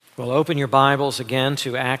Well, open your Bibles again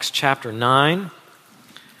to Acts chapter 9,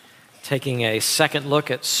 taking a second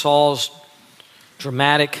look at Saul's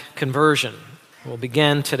dramatic conversion. We'll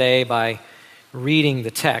begin today by reading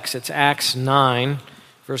the text. It's Acts 9,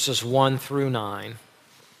 verses 1 through 9.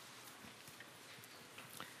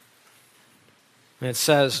 And it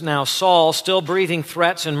says, "Now Saul, still breathing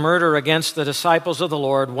threats and murder against the disciples of the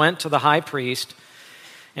Lord, went to the high priest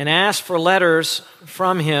and asked for letters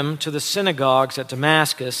from him to the synagogues at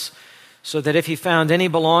Damascus, so that if he found any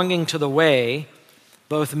belonging to the way,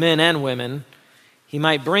 both men and women, he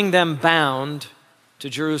might bring them bound to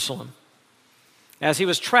Jerusalem. As he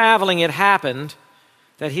was traveling, it happened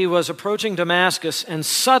that he was approaching Damascus, and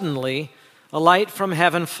suddenly a light from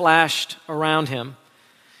heaven flashed around him.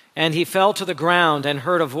 And he fell to the ground and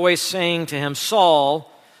heard a voice saying to him, 'Saul,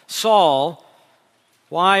 Saul,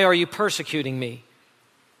 why are you persecuting me?'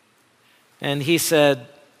 And he said,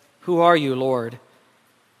 'Who are you, Lord?'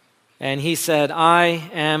 And he said, 'I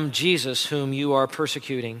am Jesus whom you are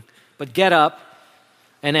persecuting. But get up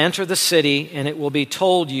and enter the city, and it will be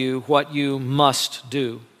told you what you must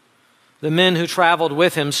do.' The men who traveled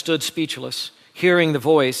with him stood speechless, hearing the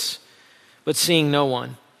voice, but seeing no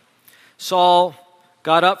one. Saul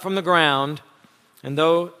got up from the ground, and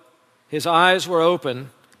though his eyes were open,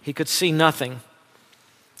 he could see nothing.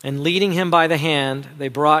 And leading him by the hand, they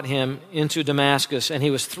brought him into Damascus, and he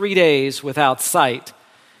was 3 days without sight,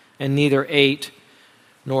 and neither ate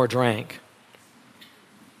nor drank."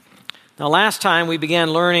 Now, last time we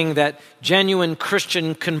began learning that genuine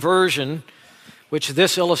Christian conversion, which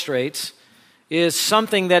this illustrates, is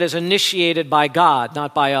something that is initiated by God,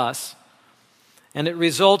 not by us. And it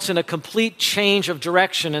results in a complete change of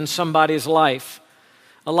direction in somebody's life,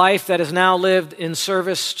 a life that is now lived in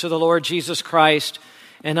service to the Lord Jesus Christ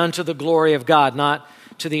and unto the glory of God, not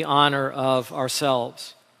to the honor of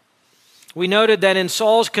ourselves. We noted that in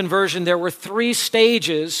Saul's conversion, there were 3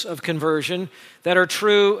 stages of conversion that are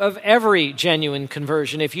true of every genuine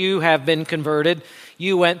conversion. If you have been converted,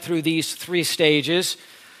 you went through these 3 stages.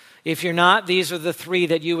 If you're not, these are the 3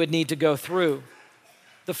 that you would need to go through.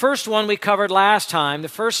 The first one we covered last time. The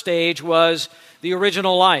first stage was the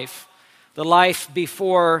original life, the life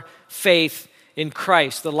before faith in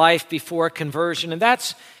Christ, the life before conversion. And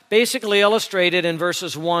that's basically illustrated in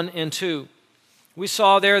verses 1 and 2. We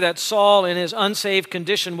saw there that Saul, in his unsaved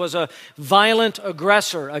condition, was a violent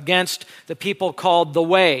aggressor against the people called the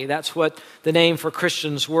Way. That's what the name for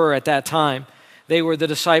Christians were at that time. They were the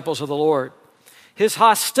disciples of the Lord. His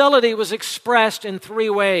hostility was expressed in 3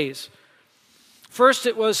 ways. First,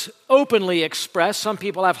 it was openly expressed. Some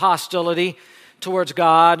people have hostility towards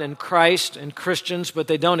God and Christ and Christians, but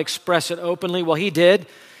they don't express it openly. Well, he did.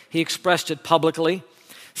 He expressed it publicly.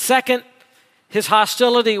 Second, his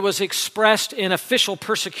hostility was expressed in official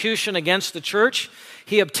persecution against the church.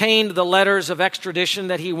 He obtained the letters of extradition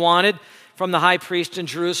that he wanted from the high priest in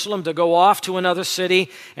Jerusalem to go off to another city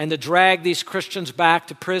and to drag these Christians back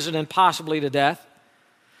to prison and possibly to death.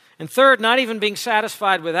 And third, not even being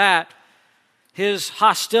satisfied with that, his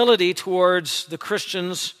hostility towards the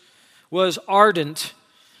Christians was ardent.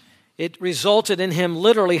 It resulted in him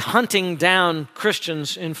literally hunting down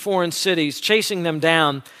Christians in foreign cities, chasing them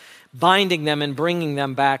down, binding them, and bringing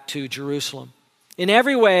them back to Jerusalem. In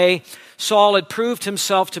every way, Saul had proved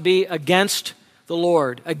himself to be against the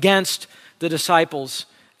Lord, against the disciples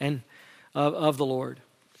of the Lord.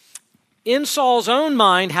 In Saul's own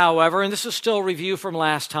mind, however, and this is still a review from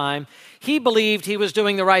last time, he believed he was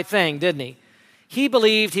doing the right thing, didn't he? He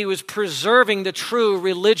believed he was preserving the true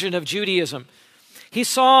religion of Judaism. He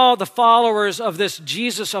saw the followers of this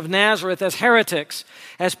Jesus of Nazareth as heretics,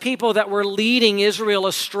 as people that were leading Israel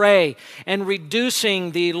astray and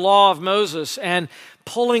reducing the law of Moses and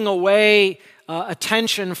pulling away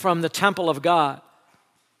attention from the temple of God.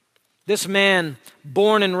 This man,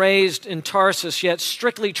 born and raised in Tarsus, yet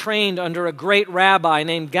strictly trained under a great rabbi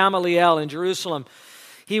named Gamaliel in Jerusalem,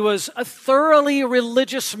 he was a thoroughly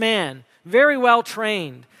religious man, very well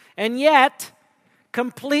trained, and yet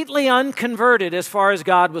completely unconverted as far as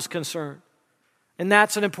God was concerned. And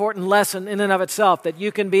that's an important lesson in and of itself, that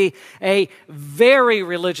you can be a very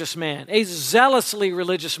religious man, a zealously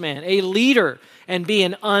religious man, a leader, and be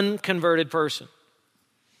an unconverted person.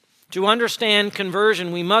 To understand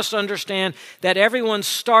conversion, we must understand that everyone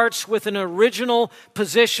starts with an original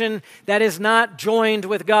position that is not joined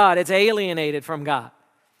with God. It's alienated from God.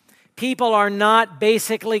 People are not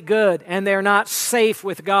basically good, and they're not safe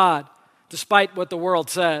with God, despite what the world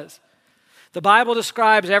says. The Bible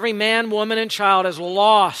describes every man, woman, and child as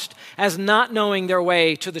lost, as not knowing their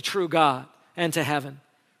way to the true God and to heaven.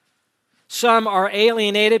 Some are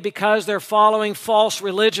alienated because they're following false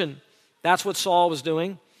religion. That's what Saul was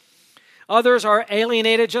doing. Others are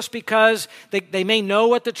alienated just because they may know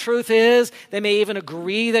what the truth is. They may even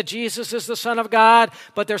agree that Jesus is the Son of God,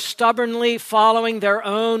 but they're stubbornly following their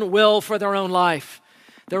own will for their own life.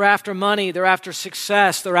 They're after money, they're after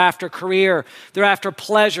success, they're after career, they're after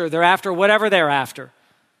pleasure, they're after whatever they're after.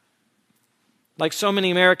 Like so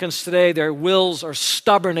many Americans today, their wills are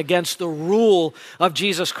stubborn against the rule of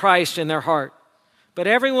Jesus Christ in their heart. But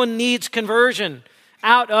everyone needs conversion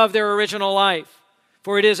out of their original life,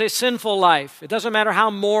 for it is a sinful life. It doesn't matter how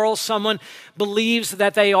moral someone believes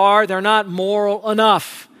that they are, they're not moral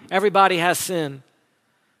enough. Everybody has sin,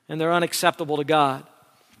 and they're unacceptable to God.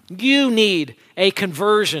 You need a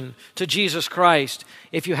conversion to Jesus Christ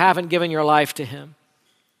if you haven't given your life to Him.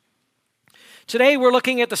 Today we're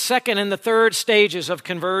looking at the second and the third stages of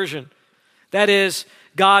conversion. That is,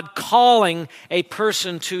 God calling a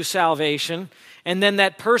person to salvation, and then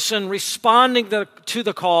that person responding to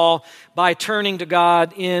the call by turning to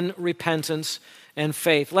God in repentance and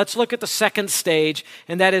faith. Let's look at the second stage,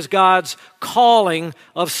 and that is God's calling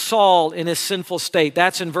of Saul in his sinful state.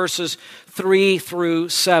 That's in verses 3 through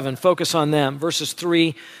 7. Focus on them, verses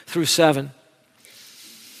 3 through 7.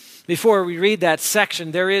 Before we read that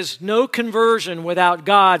section, there is no conversion without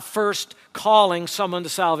God first calling someone to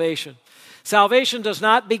salvation. Salvation does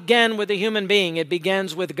not begin with a human being. It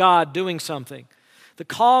begins with God doing something. The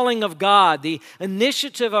calling of God, the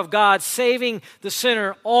initiative of God saving the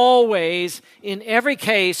sinner always, in every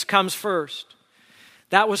case, comes first.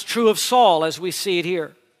 That was true of Saul as we see it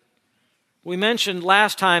here. We mentioned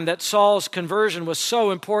last time that Saul's conversion was so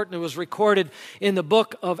important, it was recorded in the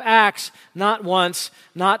book of Acts, not once,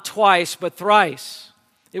 not twice, but thrice.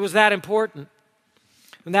 It was that important.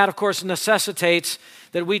 And that, of course, necessitates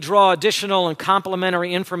that we draw additional and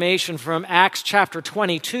complementary information from Acts chapter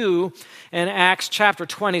 22 and Acts chapter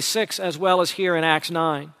 26, as well as here in Acts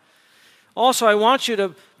 9. Also, I want you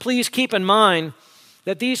to please keep in mind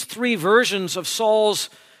that these three versions of Saul's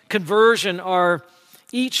conversion are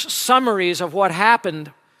each summaries of what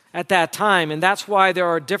happened at that time, and that's why there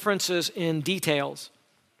are differences in details.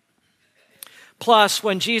 Plus,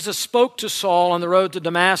 when Jesus spoke to Saul on the road to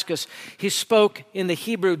Damascus, he spoke in the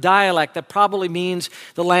Hebrew dialect that probably means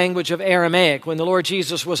the language of Aramaic. When the Lord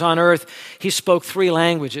Jesus was on earth, he spoke three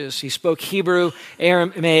languages. He spoke Hebrew,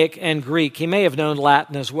 Aramaic, and Greek. He may have known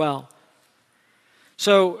Latin as well.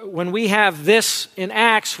 So when we have this in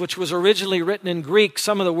Acts, which was originally written in Greek,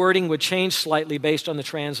 some of the wording would change slightly based on the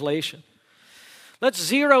translation. Let's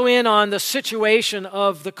zero in on the situation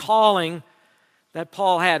of the calling that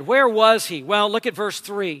Paul had. Where was he? Well, look at verse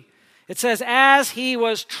 3. It says, as he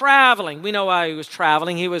was traveling. We know why he was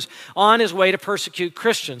traveling. He was on his way to persecute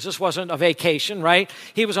Christians. This wasn't a vacation, right?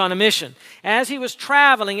 He was on a mission. As he was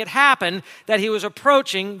traveling, it happened that he was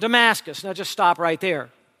approaching Damascus. Now just stop right there.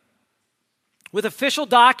 With official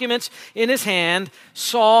documents in his hand,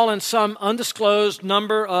 Saul and some undisclosed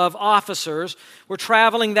number of officers were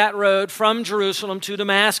traveling that road from Jerusalem to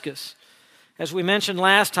Damascus. As we mentioned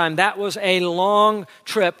last time, that was a long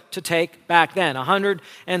trip to take back then,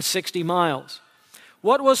 160 miles.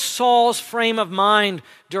 What was Saul's frame of mind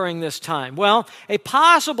during this time? Well, a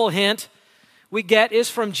possible hint we get is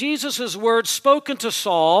from Jesus' words spoken to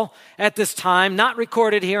Saul at this time, not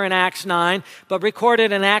recorded here in Acts 9, but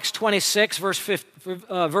recorded in Acts 26,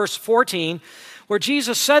 verse 14, where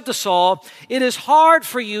Jesus said to Saul, "It is hard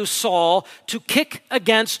for you, Saul, to kick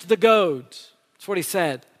against the goads." That's what he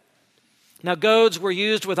said. Now, goads were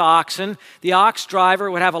used with oxen. The ox driver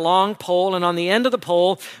would have a long pole, and on the end of the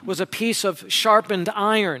pole was a piece of sharpened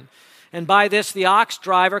iron. And by this, the ox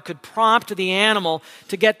driver could prompt the animal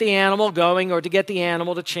to get the animal going or to get the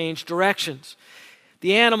animal to change directions.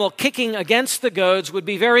 The animal kicking against the goads would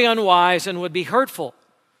be very unwise and would be hurtful.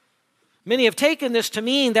 Many have taken this to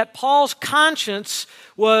mean that Paul's conscience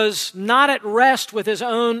was not at rest with his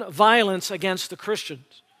own violence against the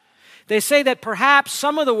Christians. They say that perhaps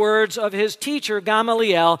some of the words of his teacher,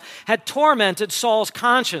 Gamaliel, had tormented Saul's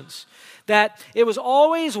conscience, that it was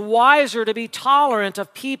always wiser to be tolerant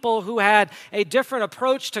of people who had a different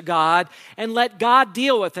approach to God and let God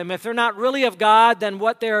deal with them. If they're not really of God, then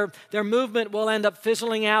what their movement will end up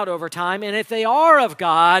fizzling out over time. And if they are of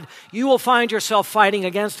God, you will find yourself fighting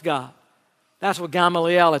against God. That's what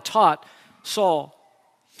Gamaliel had taught Saul.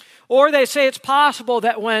 Or they say it's possible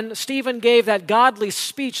that when Stephen gave that godly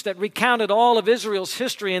speech that recounted all of Israel's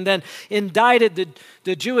history and then indicted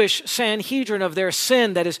the Jewish Sanhedrin of their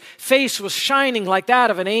sin, that his face was shining like that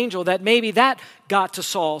of an angel, that maybe that got to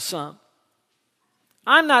Saul some.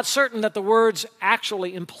 I'm not certain that the words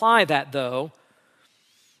actually imply that, though.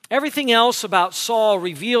 Everything else about Saul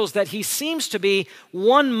reveals that he seems to be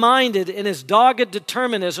one-minded in his dogged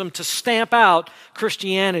determinism to stamp out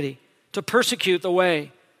Christianity. to persecute the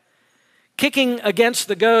way. Kicking against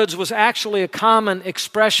the goads was actually a common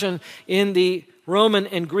expression in the Roman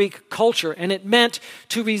and Greek culture, and it meant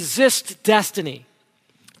to resist destiny.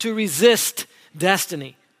 To resist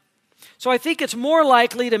destiny. So I think it's more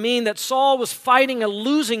likely to mean that Saul was fighting a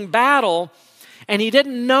losing battle, and he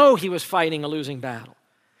didn't know he was fighting a losing battle.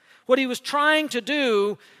 What he was trying to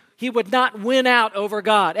do, he would not win out over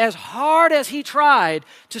God. As hard as he tried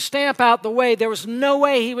to stamp out the way, there was no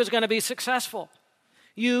way he was going to be successful.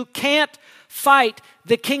 You can't fight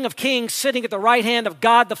the King of Kings sitting at the right hand of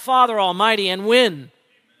God the Father Almighty and win.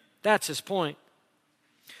 That's his point.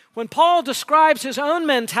 When Paul describes his own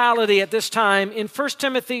mentality at this time in 1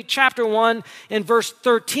 Timothy chapter 1 and verse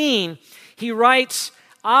 13, he writes,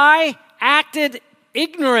 I acted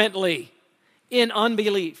ignorantly in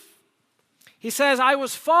unbelief. He says, I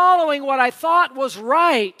was following what I thought was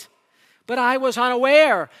right, but I was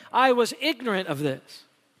unaware. I was ignorant of this.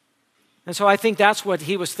 And so I think that's what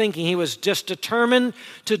he was thinking. He was just determined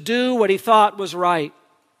to do what he thought was right.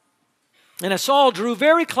 And as Saul drew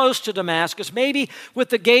very close to Damascus, maybe with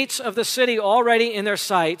the gates of the city already in their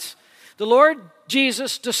sights, the Lord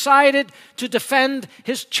Jesus decided to defend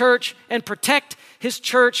his church and protect his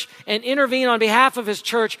church and intervene on behalf of his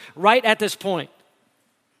church right at this point.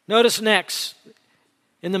 Notice next,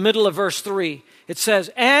 in the middle of verse 3, it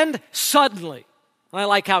says, and suddenly. I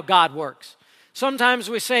like how God works. Sometimes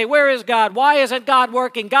we say, where is God? Why isn't God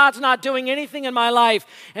working? God's not doing anything in my life.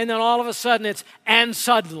 And then all of a sudden it's, and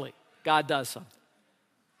suddenly, God does something.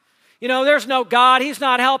 You know, there's no God. He's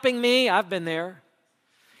not helping me. I've been there.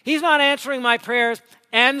 He's not answering my prayers.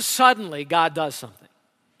 And suddenly, God does something.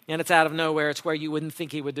 And it's out of nowhere. It's where you wouldn't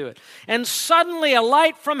think he would do it. And suddenly a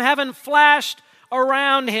light from heaven flashed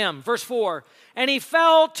around him. Verse 4. And he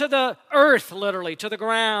fell to the earth, literally, to the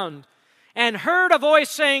ground, and heard a voice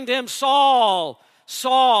saying to him, Saul,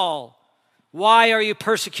 Saul, why are you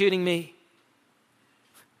persecuting me?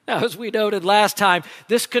 Now, as we noted last time,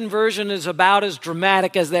 this conversion is about as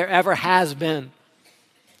dramatic as there ever has been.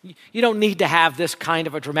 You don't need to have this kind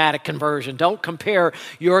of a dramatic conversion. Don't compare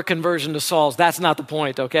your conversion to Saul's. That's not the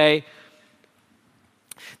point, okay?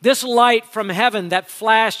 This light from heaven that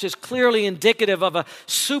flashed is clearly indicative of a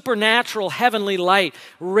supernatural heavenly light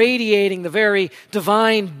radiating the very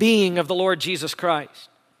divine being of the Lord Jesus Christ.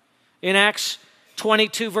 In Acts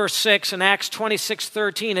 22 verse 6 and Acts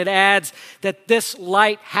 26:13, it adds that this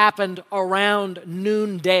light happened around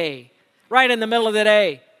noonday, right in the middle of the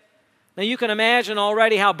day. Now you can imagine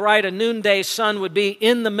already how bright a noonday sun would be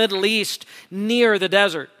in the Middle East near the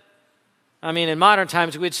desert. I mean, in modern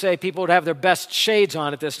times, we'd say people would have their best shades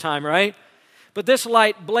on at this time, right? But this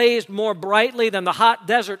light blazed more brightly than the hot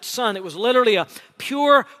desert sun. It was literally a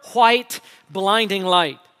pure white, blinding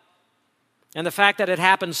light. And the fact that it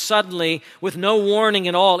happened suddenly with no warning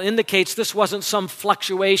at all indicates this wasn't some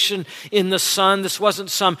fluctuation in the sun. This wasn't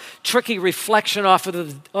some tricky reflection off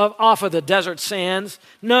of the desert sands.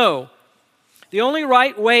 No. The only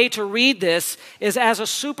right way to read this is as a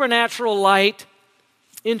supernatural light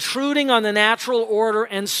intruding on the natural order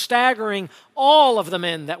and staggering all of the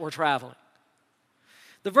men that were traveling.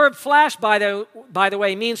 The verb flash, by the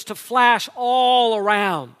way, means to flash all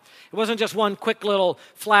around. It wasn't just one quick little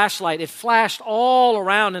flashlight. It flashed all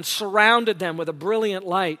around and surrounded them with a brilliant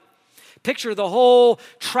light. Picture the whole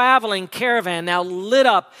traveling caravan now lit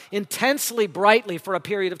up intensely brightly for a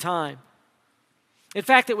period of time. In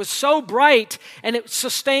fact, it was so bright and it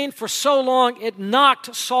sustained for so long, it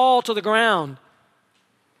knocked Saul to the ground.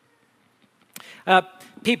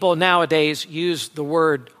 People nowadays use the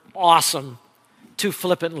word awesome too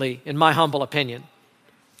flippantly, in my humble opinion.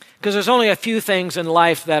 Because there's only a few things in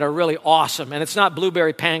life that are really awesome, and it's not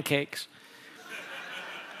blueberry pancakes.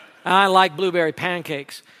 I like blueberry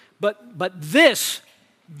pancakes. But this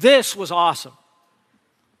was awesome.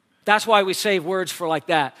 That's why we save words for like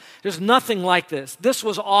that. There's nothing like this. This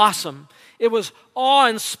was awesome. It was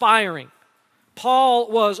awe-inspiring.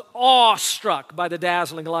 Paul was awestruck by the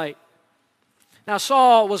dazzling light. Now,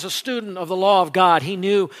 Saul was a student of the law of God. He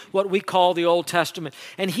knew what we call the Old Testament.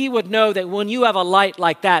 And he would know that when you have a light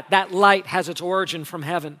like that, that light has its origin from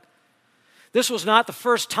heaven. This was not the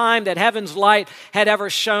first time that heaven's light had ever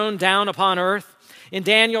shone down upon earth. In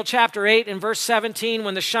Daniel chapter 8 and verse 17,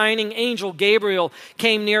 when the shining angel Gabriel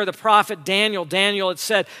came near the prophet Daniel, it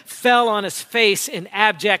said, fell on his face in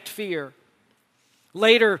abject fear.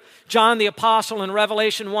 Later, John the Apostle in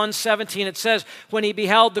Revelation 1:17, it says, when he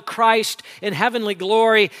beheld the Christ in heavenly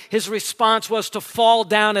glory, his response was to fall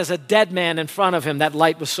down as a dead man in front of him. That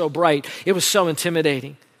light was so bright. It was so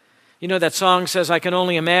intimidating. You know, that song says, I can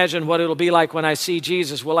only imagine what it'll be like when I see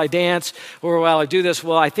Jesus. Will I dance or will I do this?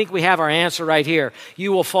 Well, I think we have our answer right here.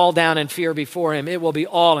 You will fall down in fear before him. It will be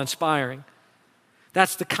awe-inspiring.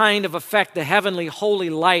 That's the kind of effect the heavenly holy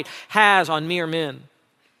light has on mere men.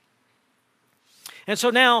 And so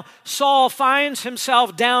now Saul finds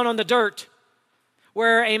himself down on the dirt,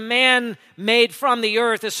 where a man made from the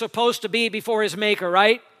earth is supposed to be before his maker,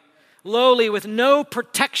 right? Lowly, with no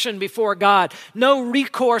protection before God, no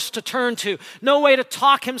recourse to turn to, no way to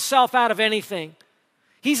talk himself out of anything.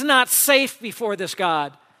 He's not safe before this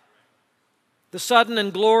God. The sudden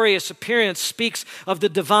and glorious appearance speaks of the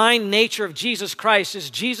divine nature of Jesus Christ. Is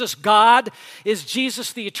Jesus God? Is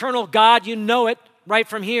Jesus the eternal God? You know it right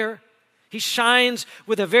from here. He shines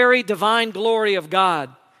with a very divine glory of God.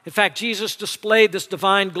 In fact, Jesus displayed this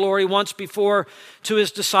divine glory once before to his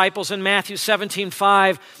disciples in Matthew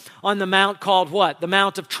 17:5 on the mount called what? The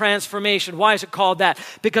Mount of Transformation. Why is it called that?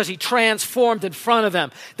 Because he transformed in front of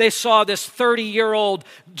them. They saw this 30-year-old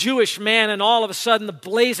Jewish man, and all of a sudden the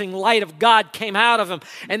blazing light of God came out of him,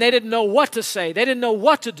 and they didn't know what to say. They didn't know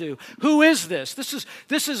what to do. Who is this?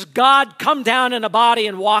 This is God come down in a body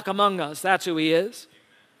and walk among us. That's who he is.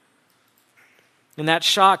 And that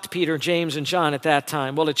shocked Peter, James, and John at that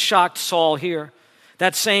time. Well, it shocked Saul here.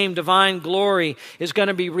 That same divine glory is going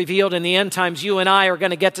to be revealed in the end times. You and I are going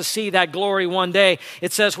to get to see that glory one day.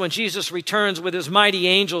 It says when Jesus returns with his mighty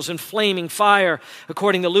angels in flaming fire,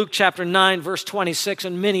 according to Luke chapter 9, verse 26,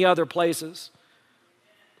 and many other places.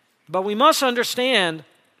 But we must understand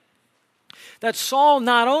that Saul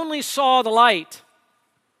not only saw the light,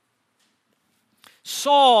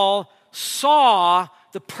 Saul saw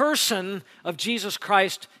the person of Jesus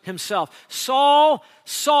Christ himself. Saul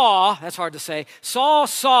saw, that's hard to say, Saul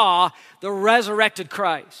saw the resurrected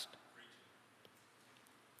Christ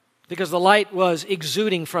because the light was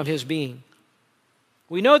exuding from his being.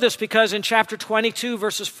 We know this because in chapter 22,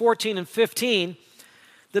 verses 14 and 15,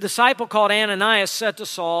 the disciple called Ananias said to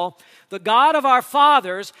Saul, the God of our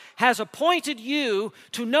fathers has appointed you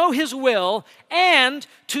to know his will and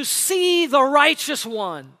to see the righteous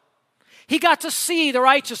one. He got to see the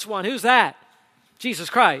righteous one. Who's that? Jesus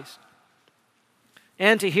Christ.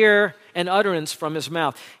 And to hear an utterance from his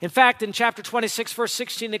mouth. In fact, in chapter 26, verse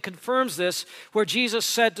 16, it confirms this, where Jesus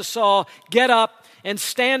said to Saul, get up and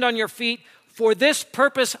stand on your feet. For this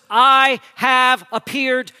purpose I have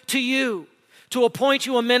appeared to you, to appoint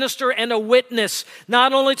you a minister and a witness,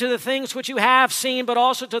 not only to the things which you have seen, but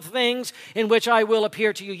also to the things in which I will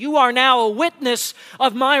appear to you. You are now a witness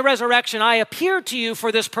of my resurrection. I appeared to you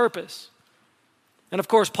for this purpose. And of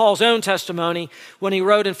course, Paul's own testimony when he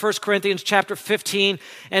wrote in 1 Corinthians chapter 15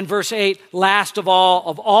 and verse 8, last of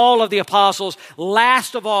all of the apostles,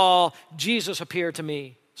 last of all, Jesus appeared to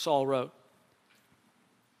me, Saul wrote.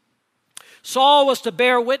 Saul was to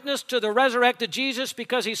bear witness to the resurrected Jesus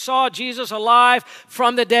because he saw Jesus alive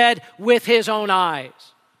from the dead with his own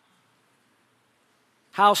eyes.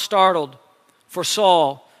 How startled for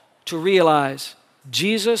Saul to realize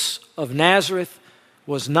Jesus of Nazareth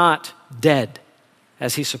was not dead,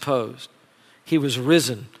 as he supposed. He was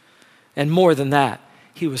risen, and more than that,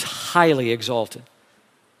 he was highly exalted.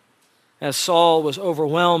 As Saul was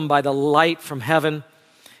overwhelmed by the light from heaven,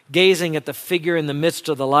 gazing at the figure in the midst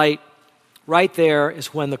of the light, right there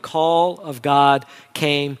is when the call of God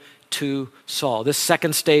came to Saul. This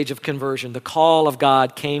second stage of conversion, the call of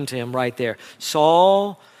God came to him right there.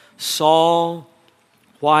 Saul, Saul,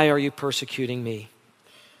 why are you persecuting me?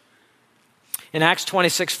 In Acts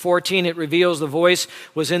 26:14, it reveals the voice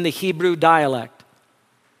was in the Hebrew dialect.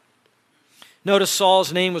 Notice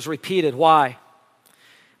Saul's name was repeated. Why?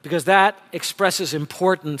 Because that expresses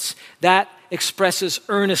importance. That expresses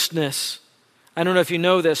earnestness. I don't know if you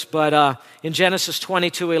know this, but in Genesis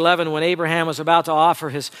 22:11, when Abraham was about to offer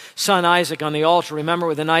his son Isaac on the altar, remember,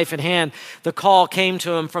 with a knife in hand, the call came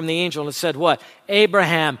to him from the angel and it said what?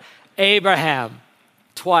 Abraham, Abraham,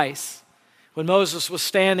 twice. When Moses was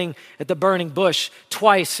standing at the burning bush,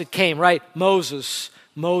 twice it came, right? Moses,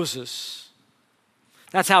 Moses.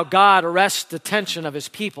 That's how God arrests the attention of his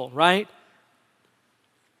people, right?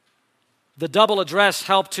 The double address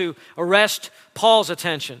helped to arrest Paul's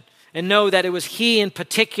attention and know that it was he in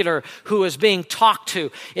particular who was being talked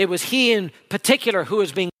to. It was he in particular who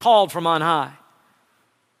was being called from on high.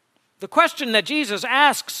 The question that Jesus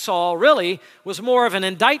asked Saul really was more of an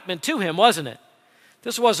indictment to him, wasn't it?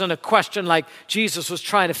 This wasn't a question like Jesus was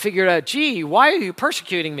trying to figure out, gee, why are you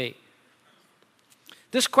persecuting me?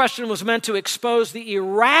 This question was meant to expose the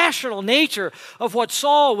irrational nature of what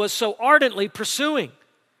Saul was so ardently pursuing.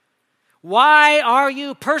 Why are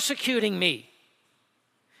you persecuting me?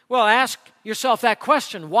 Well, ask yourself that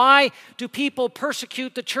question. Why do people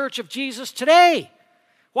persecute the church of Jesus today?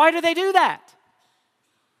 Why do they do that?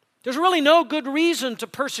 There's really no good reason to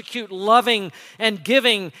persecute loving and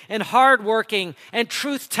giving and hardworking and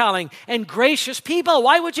truth-telling and gracious people.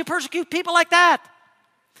 Why would you persecute people like that?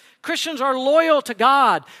 Christians are loyal to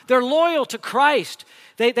God. They're loyal to Christ.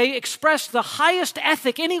 They express the highest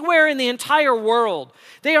ethic anywhere in the entire world.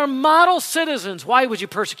 They are model citizens. Why would you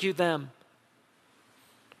persecute them?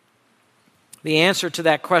 The answer to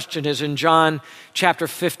that question is in John chapter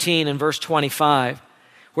 15 and verse 25,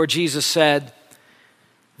 where Jesus said,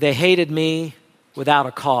 "They hated me without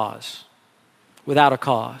a cause." Without a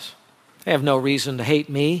cause. They have no reason to hate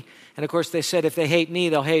me. And of course they said if they hate me,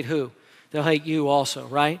 they'll hate who? They'll hate you also,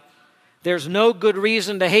 right? There's no good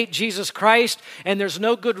reason to hate Jesus Christ, and there's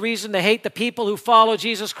no good reason to hate the people who follow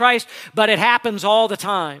Jesus Christ, but it happens all the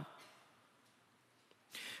time.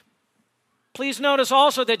 Please notice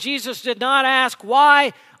also that Jesus did not ask,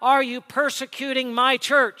 "Why are you persecuting my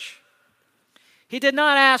church?" He did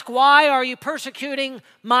not ask, "Why are you persecuting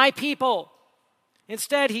my people?"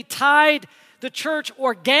 Instead, he tied the church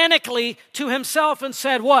organically to himself and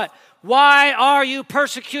said, what? "Why are you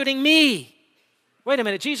persecuting me?" Wait a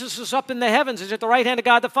minute, Jesus is up in the heavens. He's at the right hand of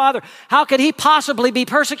God the Father. How could he possibly be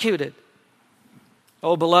persecuted?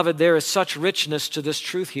 Oh, beloved, there is such richness to this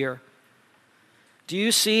truth here. Do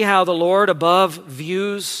you see how the Lord above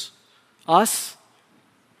views us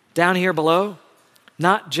down here below?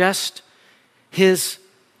 Not just his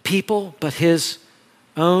people, but his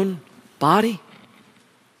own body?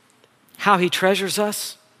 How he treasures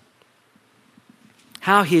us?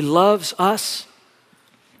 How he loves us?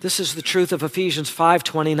 This is the truth of Ephesians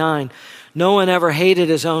 5:29. No one ever hated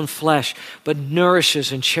his own flesh, but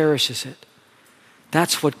nourishes and cherishes it.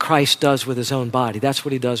 That's what Christ does with his own body. That's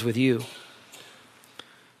what he does with you.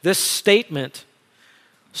 This statement,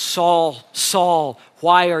 "Saul, Saul,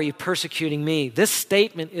 why are you persecuting me?" This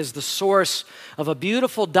statement is the source of a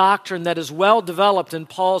beautiful doctrine that is well developed in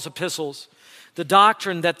Paul's epistles. The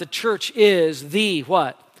doctrine that the church is the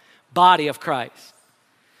what? Body of Christ.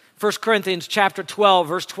 1 Corinthians chapter 12,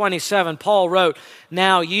 verse 27, Paul wrote,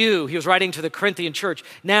 "Now you," he was writing to the Corinthian church,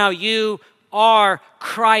 "now you are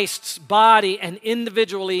Christ's body and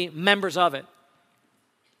individually members of it."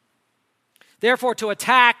 Therefore, to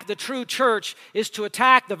attack the true church is to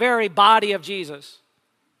attack the very body of Jesus.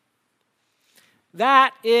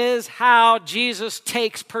 That is how Jesus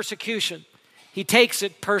takes persecution. He takes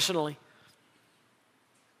it personally.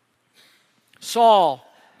 Saul,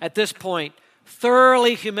 at this point,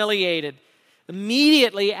 thoroughly humiliated,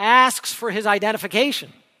 immediately asks for his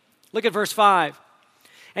identification. Look at verse 5.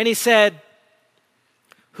 And he said,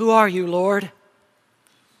 "Who are you, Lord?"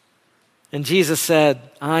 And Jesus said,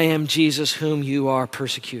 "I am Jesus whom you are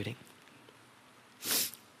persecuting."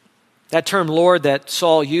 That term Lord that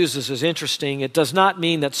Saul uses is interesting. It does not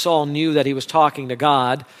mean that Saul knew that he was talking to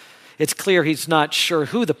God. It's clear he's not sure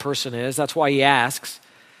who the person is. That's why he asks.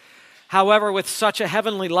 However, with such a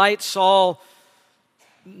heavenly light, Saul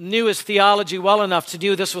knew his theology well enough to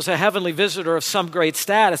know this was a heavenly visitor of some great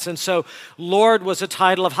status, and so Lord was a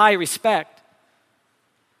title of high respect.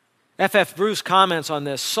 F.F. Bruce comments on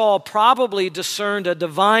this. Saul probably discerned a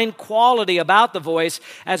divine quality about the voice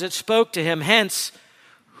as it spoke to him. Hence,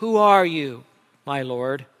 "Who are you, my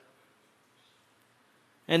Lord?"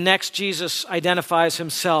 And next, Jesus identifies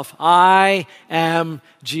himself. "I am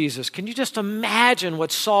Jesus." Can you just imagine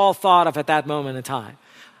what Saul thought of at that moment in time?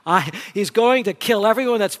 He's going to kill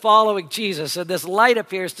everyone that's following Jesus, and this light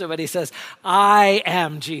appears to him, and he says, "I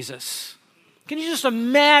am Jesus." Can you just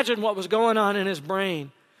imagine what was going on in his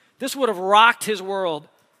brain? This would have rocked his world.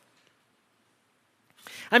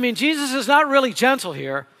 I mean, Jesus is not really gentle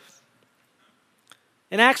here.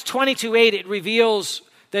 In Acts 22:8, it reveals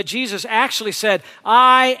that Jesus actually said,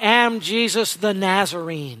 "I am Jesus the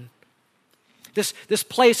Nazarene." This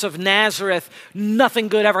place of Nazareth, nothing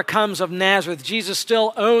good ever comes of Nazareth. Jesus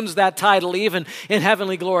still owns that title even in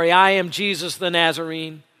heavenly glory. "I am Jesus the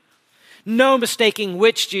Nazarene." No mistaking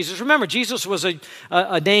which Jesus. Remember, Jesus was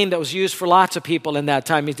a name that was used for lots of people in that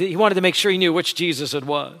time. He wanted to make sure he knew which Jesus it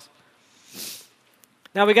was.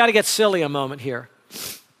 Now we got to get silly a moment here,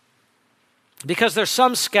 because there's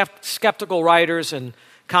some skeptical writers and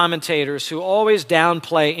commentators who always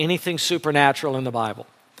downplay anything supernatural in the Bible,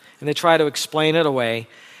 and they try to explain it away,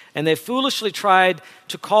 and they foolishly tried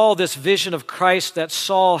to call this vision of Christ that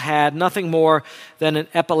Saul had nothing more than an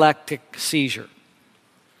epileptic seizure.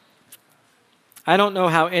 I don't know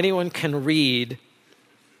how anyone can read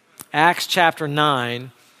Acts chapter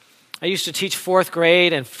 9. I used to teach fourth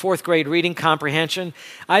grade and fourth grade reading comprehension.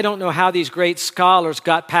 I don't know how these great scholars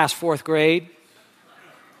got past fourth grade.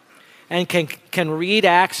 and can read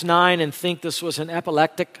Acts 9 and think this was an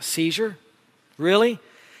epileptic seizure? Really?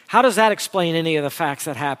 How does that explain any of the facts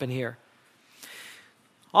that happen here?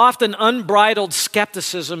 Often unbridled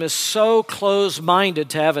skepticism is so close-minded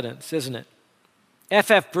to evidence, isn't it?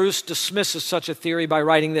 F.F. Bruce dismisses such a theory by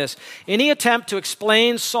writing this: any attempt to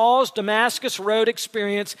explain Saul's Damascus Road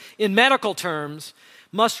experience in medical terms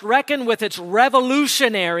must reckon with its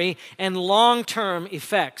revolutionary and long-term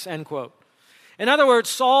effects, end quote. In other words,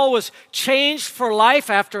 Saul was changed for life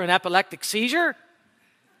after an epileptic seizure.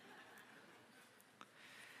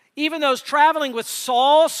 Even those traveling with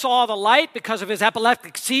Saul saw the light because of his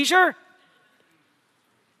epileptic seizure.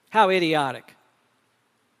 How idiotic.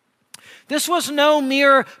 This was no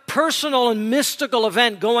mere personal and mystical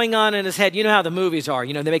event going on in his head. You know how the movies are.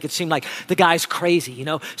 They make it seem like the guy's crazy.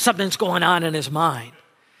 Something's going on in his mind.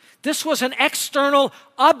 This was an external,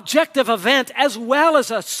 objective event as well as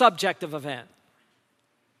a subjective event.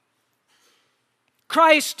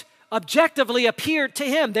 Christ objectively appeared to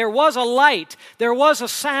him. There was a light. There was a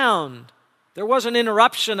sound. There was an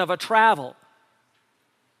interruption of a travel.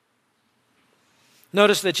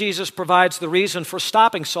 Notice that Jesus provides the reason for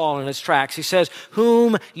stopping Saul in his tracks. He says,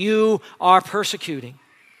 "Whom you are persecuting."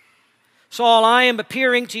 Saul, I am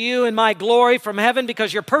appearing to you in my glory from heaven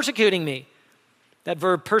because you're persecuting me. That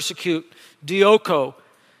verb persecute, dioko,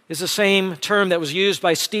 is the same term that was used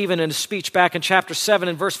by Stephen in his speech back in chapter 7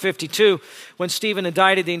 and verse 52 when Stephen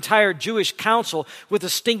indicted the entire Jewish council with the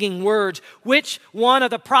stinging words, "Which one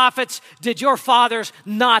of the prophets did your fathers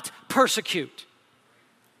not persecute?"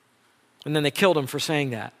 And then they killed him for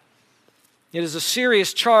saying that. It is a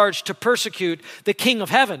serious charge to persecute the King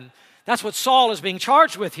of Heaven. That's what Saul is being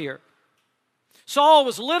charged with here. Saul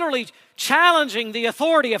was literally challenging the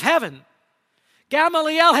authority of heaven.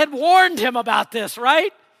 Gamaliel had warned him about this,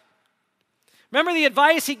 right? Remember the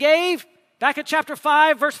advice he gave back in chapter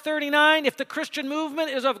 5, verse 39? If the Christian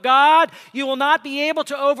movement is of God, you will not be able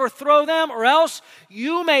to overthrow them, or else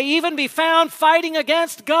you may even be found fighting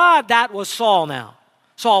against God. That was Saul now.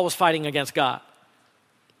 Saul was fighting against God.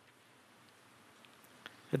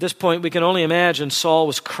 At this point, we can only imagine Saul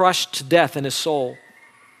was crushed to death in his soul.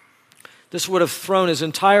 This would have thrown his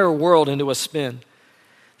entire world into a spin.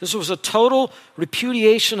 This was a total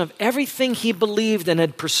repudiation of everything he believed and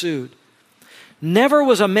had pursued. Never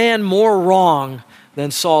was a man more wrong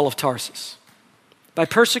than Saul of Tarsus. By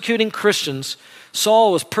persecuting Christians,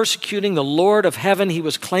 Saul was persecuting the Lord of heaven he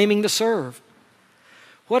was claiming to serve.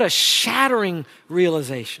 What a shattering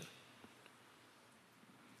realization.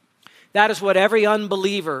 That is what every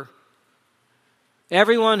unbeliever,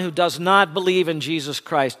 everyone who does not believe in Jesus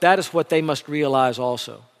Christ, that is what they must realize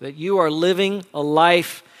also. That you are living a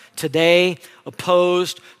life today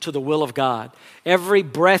opposed to the will of God. Every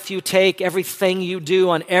breath you take, everything you do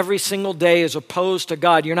on every single day is opposed to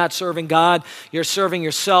God. You're not serving God. You're serving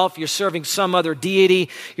yourself. You're serving some other deity.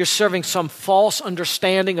 You're serving some false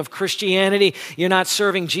understanding of Christianity. You're not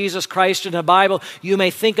serving Jesus Christ in the Bible. You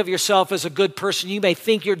may think of yourself as a good person. You may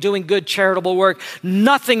think you're doing good charitable work.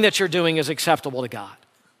 Nothing that you're doing is acceptable to God.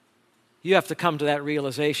 You have to come to that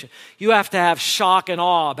realization. You have to have shock and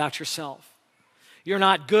awe about yourself. You're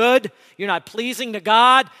not good. You're not pleasing to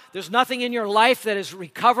God. There's nothing in your life that is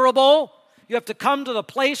recoverable. You have to come to the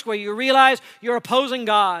place where you realize you're opposing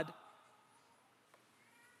God.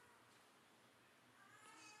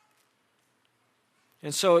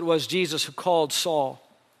 And so it was Jesus who called Saul.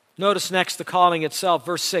 Notice next the calling itself,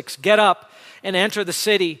 verse 6. Get up and enter the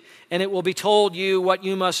city, and it will be told you what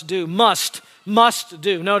you must do. Must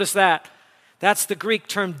do. Notice that. That's the Greek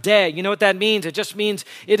term de. You know what that means? It just means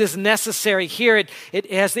it is necessary. Here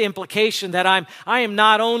it has the implication that I am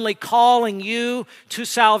not only calling you to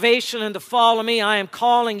salvation and to follow me, I am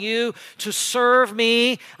calling you to serve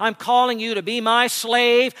me. I'm calling you to be my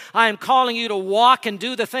slave. I am calling you to walk and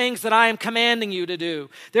do the things that I am commanding you to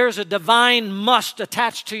do. There's a divine must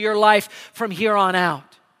attached to your life from here on out.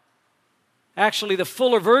 Actually, the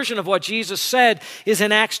fuller version of what Jesus said is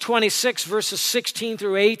in Acts 26, verses 16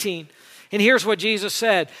 through 18. And here's what Jesus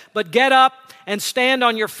said: "But get up and stand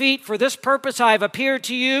on your feet. For this purpose I have appeared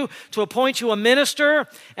to you, to appoint you a minister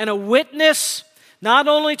and a witness, not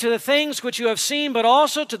only to the things which you have seen, but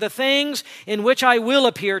also to the things in which I will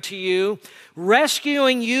appear to you,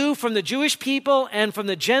 rescuing you from the Jewish people and from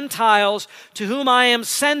the Gentiles to whom I am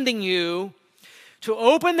sending you, to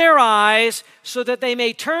open their eyes so that they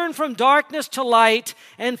may turn from darkness to light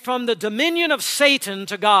and from the dominion of Satan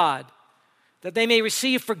to God, that they may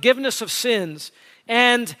receive forgiveness of sins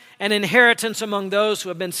and an inheritance among those who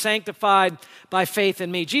have been sanctified by faith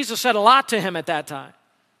in me." Jesus said a lot to him at that time.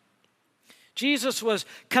 Jesus was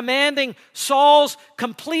commanding Saul's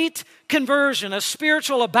complete conversion, a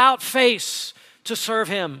spiritual about-face to serve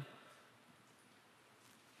him.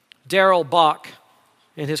 Darrell Bock,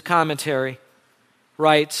 in his commentary,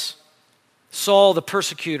 writes, Saul the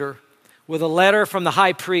persecutor, with a letter from the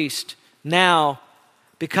high priest, now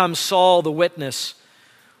becomes Saul the witness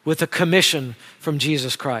with a commission from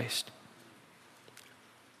Jesus Christ.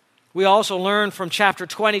 We also learn from chapter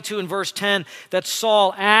 22 and verse 10 that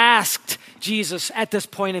Saul asked Jesus at this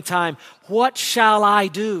point in time, "What shall I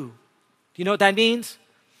do?" Do you know what that means?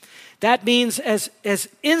 That means as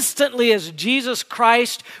instantly as Jesus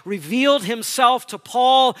Christ revealed himself to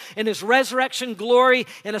Paul in his resurrection glory,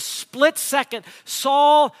 in a split second,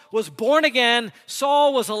 Saul was born again,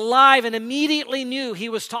 Saul was alive, and immediately knew he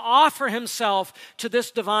was to offer himself to this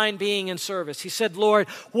divine being in service. He said, "Lord,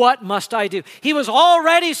 what must I do?" He was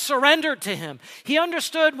already surrendered to him. He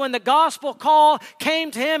understood when the gospel call came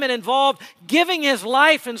to him, it involved giving his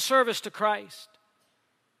life in service to Christ.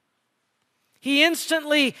 He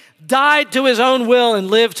instantly died to his own will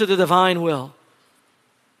and lived to the divine will.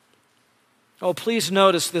 Oh, please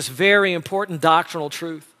notice this very important doctrinal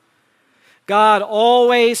truth. God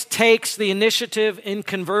always takes the initiative in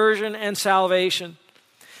conversion and salvation.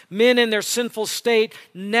 Men in their sinful state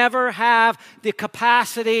never have the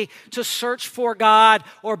capacity to search for God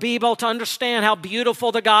or be able to understand how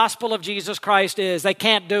beautiful the gospel of Jesus Christ is. They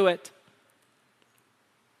can't do it.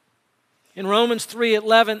 In Romans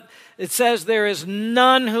 3:11, it says, "There is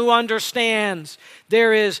none who understands.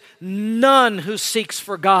 There is none who seeks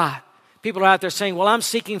for God." People are out there saying, "Well, I'm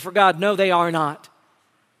seeking for God." No, they are not.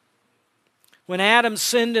 When Adam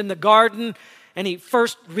sinned in the garden and he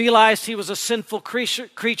first realized he was a sinful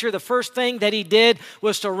creature, the first thing that he did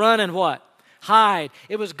was to run and what? Hide.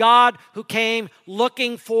 It was God who came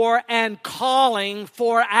looking for and calling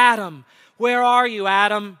for Adam. Where are you,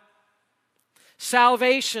 Adam?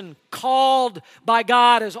 Salvation called by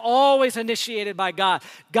God is always initiated by God.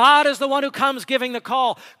 God is the one who comes giving the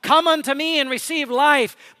call. Come unto me and receive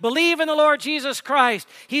life. Believe in the Lord Jesus Christ.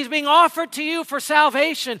 He's being offered to you for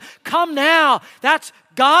salvation. Come now. That's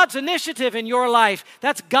God's initiative in your life.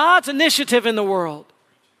 That's God's initiative in the world.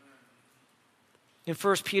 In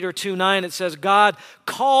 1 Peter 2:9, it says, God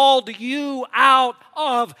called you out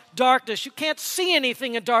of darkness. You can't see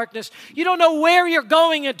anything in darkness. You don't know where you're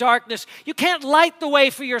going in darkness. You can't light the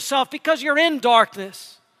way for yourself because you're in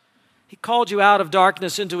darkness. He called you out of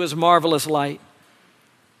darkness into his marvelous light.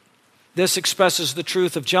 This expresses the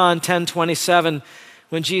truth of John 10:27,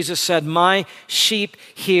 when Jesus said, "My sheep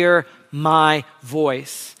hear my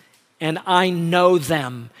voice, and I know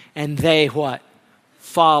them, and they" what?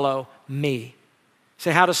 "Follow me."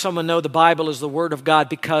 Say, how does someone know the Bible is the Word of God?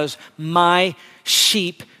 Because my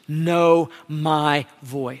sheep know my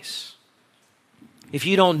voice. If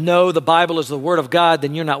you don't know the Bible is the Word of God,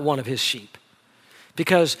 then you're not one of his sheep.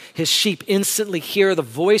 Because his sheep instantly hear the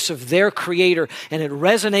voice of their Creator, and it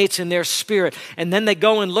resonates in their spirit. And then they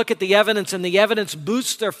go and look at the evidence, and the evidence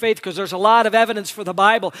boosts their faith because there's a lot of evidence for the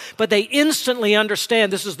Bible. But they instantly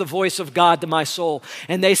understand this is the voice of God to my soul.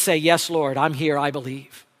 And they say, "Yes, Lord, I'm here, I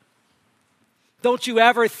believe." Don't you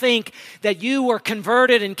ever think that you were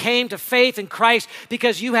converted and came to faith in Christ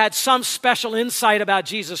because you had some special insight about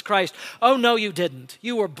Jesus Christ. Oh, no, you didn't.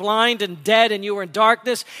 You were blind and dead and you were in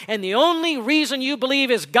darkness, and the only reason you believe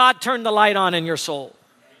is God turned the light on in your soul.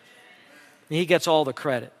 And he gets all the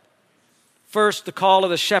credit. First, the call of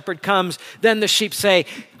the shepherd comes, then the sheep say,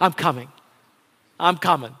 "I'm coming. I'm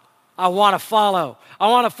coming. I want to follow. I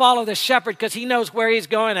want to follow the shepherd because he knows where he's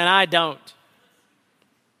going and I don't."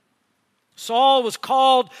 Saul was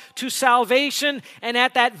called to salvation, and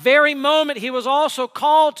at that very moment, he was also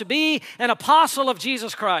called to be an apostle of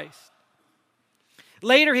Jesus Christ.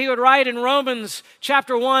 Later, he would write in Romans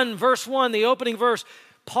chapter 1, verse 1, the opening verse,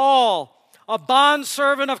 "Paul, a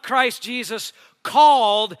bondservant of Christ Jesus,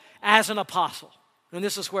 called as an apostle." And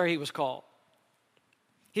this is where he was called.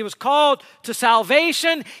 He was called to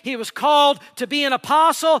salvation. He was called to be an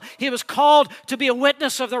apostle. He was called to be a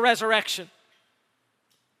witness of the resurrection.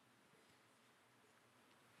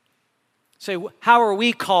 Say, how are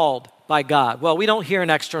we called by God? Well, we don't hear an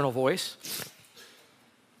external voice.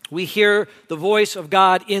 We hear the voice of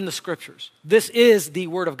God in the Scriptures. This is the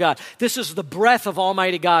Word of God. This is the breath of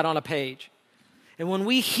Almighty God on a page. And when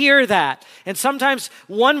we hear that, and sometimes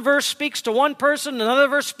one verse speaks to one person, another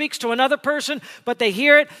verse speaks to another person, but they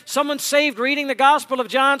hear it. Someone's saved reading the Gospel of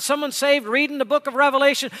John. Someone's saved reading the book of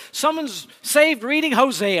Revelation. Someone's saved reading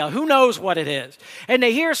Hosea. Who knows what it is? And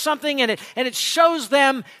they hear something, and it shows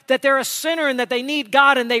them that they're a sinner and that they need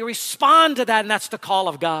God, and they respond to that, and that's the call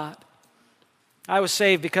of God. I was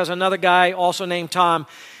saved because another guy, also named Tom,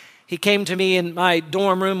 He came to me in my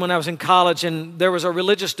dorm room when I was in college, and there was a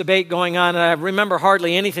religious debate going on, and I remember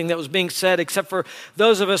hardly anything that was being said except for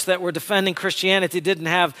those of us that were defending Christianity didn't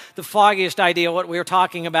have the foggiest idea what we were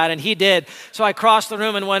talking about, and he did. So I crossed the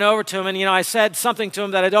room and went over to him, and I said something to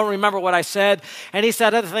him that I don't remember what I said, and he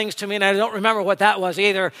said other things to me, and I don't remember what that was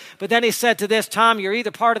either. But then he said to this, Tom, you're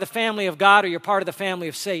either part of the family of God or you're part of the family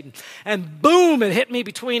of Satan. And boom, it hit me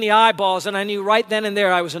between the eyeballs, and I knew right then and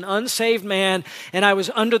there I was an unsaved man, and I was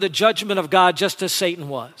under the judgment of God just as Satan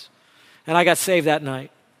was. And I got saved that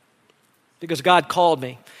night because God called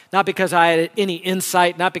me. Not because I had any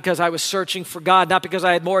insight, not because I was searching for God, not because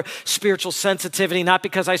I had more spiritual sensitivity, not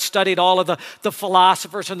because I studied all of the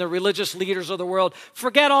philosophers and the religious leaders of the world.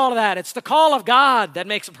 Forget all of that. It's the call of God that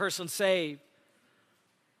makes a person saved.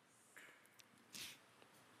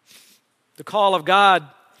 The call of God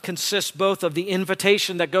consists both of the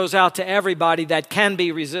invitation that goes out to everybody that can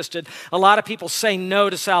be resisted. A lot of people say no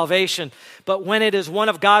to salvation, but when it is one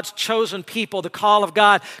of God's chosen people, the call of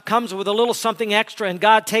God comes with a little something extra, and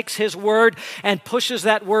God takes His word and pushes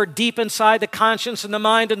that word deep inside the conscience and the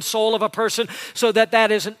mind and soul of a person so that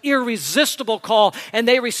that is an irresistible call, and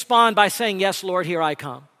they respond by saying, yes, Lord, here I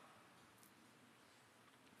come.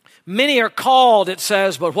 Many are called, it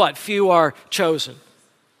says, but what? Few are chosen.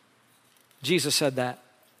 Jesus said that.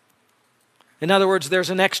 In other words,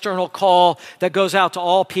 there's an external call that goes out to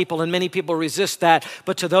all people, and many people resist that.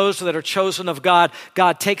 But to those that are chosen of God,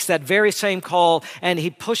 God takes that very same call and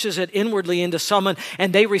He pushes it inwardly into someone,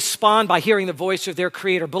 and they respond by hearing the voice of their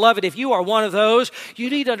Creator. Beloved, if you are one of those,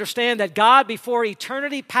 you need to understand that God, before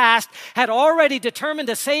eternity past, had already determined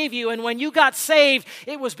to save you. And when you got saved,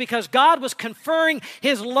 it was because God was conferring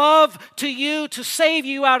His love to you to save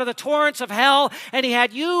you out of the torrents of hell. And He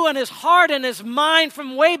had you in His heart and His mind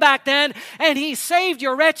from way back then. And He saved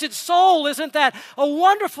your wretched soul. Isn't that a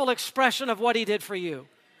wonderful expression of what He did for you?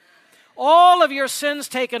 All of your sins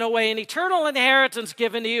taken away, an eternal inheritance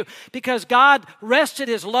given to you because God rested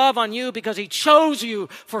His love on you because He chose you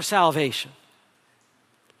for salvation.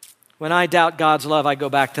 When I doubt God's love, I go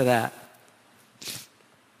back to that.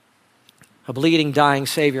 A bleeding, dying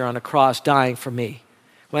Savior on a cross dying for me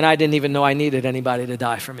when I didn't even know I needed anybody to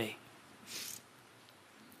die for me.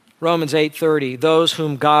 Romans 8:30, those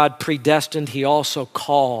whom God predestined, He also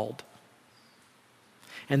called.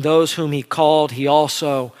 And those whom He called, He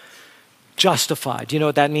also justified. Do you know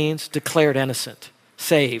what that means? Declared innocent,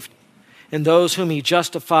 saved. And those whom He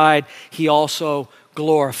justified, He also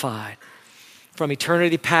glorified. From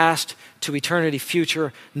eternity past to eternity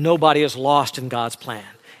future, nobody is lost in God's plan.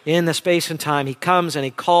 In the space and time, He comes and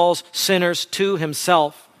He calls sinners to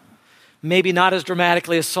Himself. Maybe not as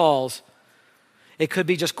dramatically as Saul's. It could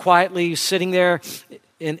be just quietly sitting there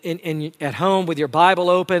at home with your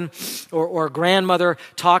Bible open, or a grandmother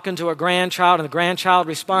talking to a grandchild and the grandchild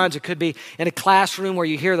responds. It could be in a classroom where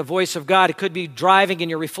you hear the voice of God. It could be driving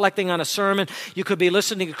and you're reflecting on a sermon. You could be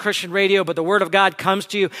listening to Christian radio, but the Word of God comes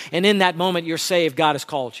to you, and in that moment you're saved. God has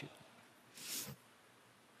called you.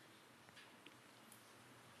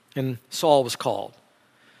 And Saul was called.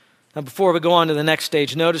 Now, before we go on to the next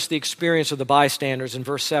stage, notice the experience of the bystanders in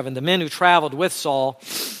verse 7. The men who traveled with Saul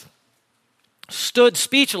stood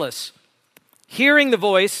speechless, hearing the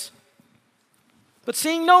voice, but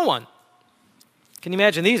seeing no one. Can you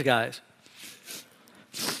imagine these guys?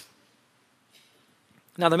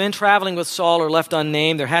 Now, the men traveling with Saul are left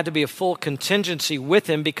unnamed. There had to be a full contingency with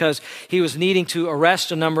him because he was needing to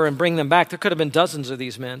arrest a number and bring them back. There could have been dozens of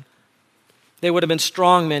these men. They would have been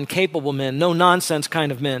strong men, capable men, no-nonsense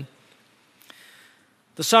kind of men.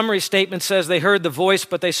 The summary statement says they heard the voice,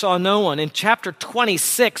 but they saw no one. In chapter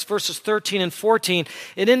 26, verses 13 and 14,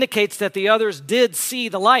 it indicates that the others did see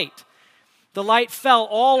the light. The light fell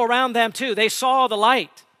all around them too. They saw the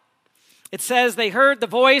light. It says they heard the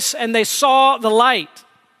voice and they saw the light.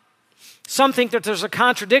 Some think that there's a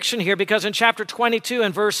contradiction here because in chapter 22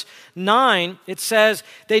 and verse 9, it says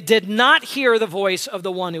they did not hear the voice of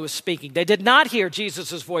the one who was speaking. They did not hear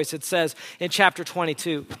Jesus' voice, it says in chapter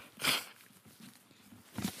 22.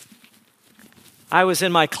 I was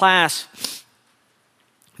in my class,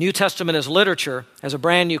 New Testament as Literature, as a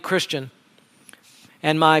brand new Christian,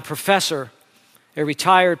 and my professor, a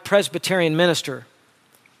retired Presbyterian minister,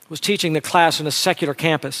 was teaching the class on a secular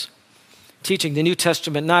campus, teaching the New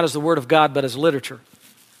Testament not as the Word of God, but as literature.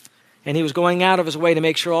 And he was going out of his way to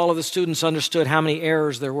make sure all of the students understood how many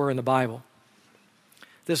errors there were in the Bible.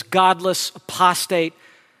 This godless, apostate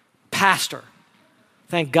pastor,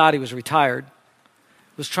 thank God he was retired,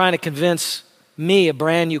 was trying to convince me, a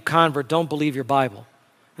brand new convert, don't believe your Bible.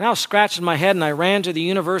 And I was scratching my head and I ran to the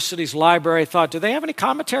university's library. I thought, do they have any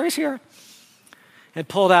commentaries here? and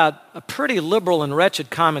pulled out a pretty liberal and wretched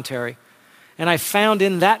commentary. And I found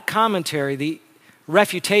in that commentary the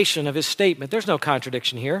refutation of his statement. There's no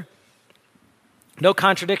contradiction here. No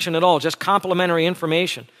contradiction at all, just complementary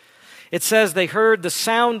information. It says they heard the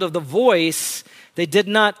sound of the voice, they did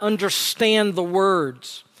not understand the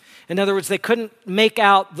words. In other words, they couldn't make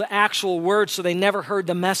out the actual words, so they never heard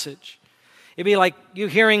the message. It'd be like you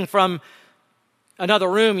hearing from another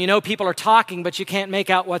room, you know people are talking, but you can't make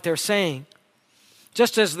out what they're saying.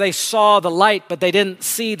 Just as they saw the light, but they didn't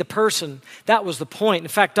see the person. That was the point. In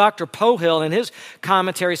fact, Dr. Pohill, in his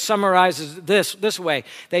commentary, summarizes this way.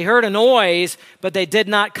 They heard a noise, but they did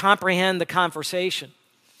not comprehend the conversation.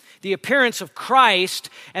 The appearance of Christ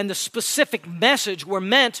and the specific message were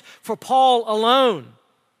meant for Paul alone.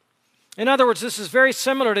 In other words, this is very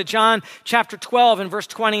similar to John chapter 12 and verse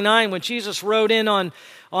 29, when Jesus rode in on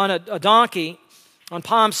a donkey on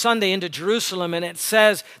Palm Sunday into Jerusalem, and it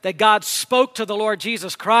says that God spoke to the Lord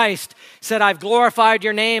Jesus Christ, said, I've glorified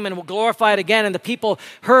your name and will glorify it again. And the people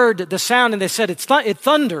heard the sound and they said, it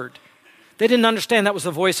thundered. They didn't understand that was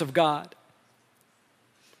the voice of God.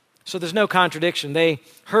 So there's no contradiction. They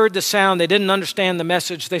heard the sound, they didn't understand the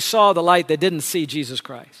message, they saw the light, they didn't see Jesus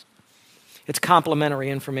Christ. It's complementary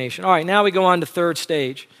information. All right, now we go on to third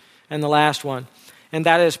stage and the last one, and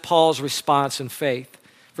that is Paul's response in faith.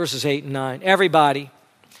 Verses 8 and 9. Everybody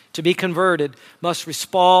to be converted must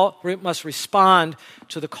respond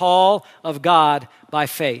to the call of God by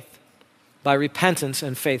faith, by repentance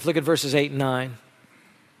and faith. Look at verses 8 and 9.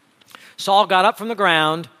 Saul got up from the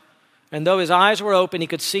ground, and though his eyes were open, he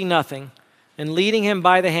could see nothing. And leading him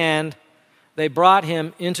by the hand, they brought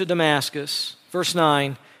him into Damascus. Verse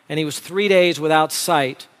 9. And he was 3 days without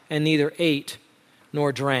sight, and neither ate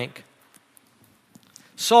nor drank.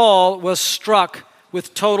 Saul was struck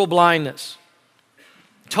with total blindness.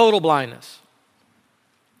 Total blindness.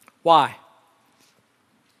 Why?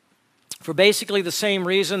 For basically the same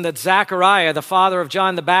reason that Zechariah, the father of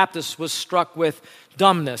John the Baptist, was struck with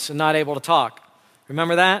dumbness and not able to talk.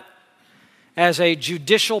 Remember that? As a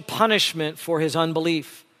judicial punishment for his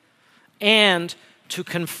unbelief, and to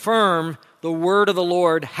confirm the word of the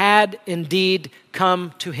Lord had indeed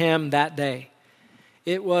come to him that day.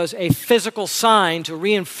 It was a physical sign to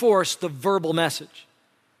reinforce the verbal message.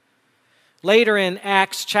 Later in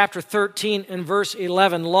Acts chapter 13 and verse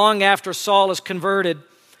 11, long after Saul is converted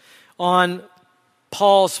on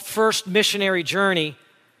Paul's first missionary journey,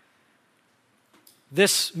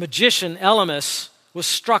 this magician, Elymas, was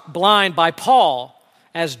struck blind by Paul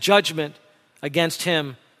as judgment against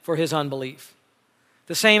him for his unbelief.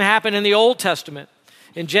 The same happened in the Old Testament.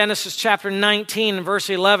 In Genesis chapter 19 and verse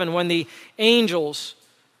 11, when the angels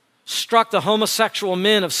struck the homosexual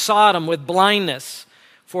men of Sodom with blindness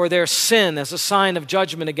for their sin as a sign of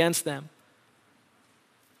judgment against them.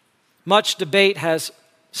 Much debate has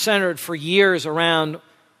centered for years around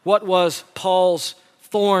what was Paul's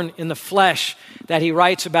thorn in the flesh that he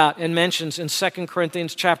writes about and mentions in 2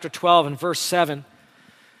 Corinthians chapter 12 and verse 7.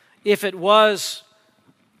 If it was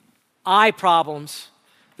eye problems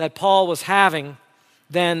that Paul was having,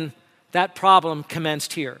 then that problem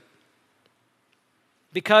commenced here.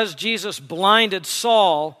 Because Jesus blinded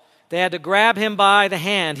Saul, they had to grab him by the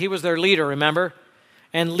hand. He was their leader, remember?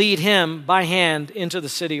 And lead him by hand into the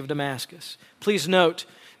city of Damascus. Please note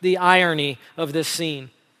the irony of this scene.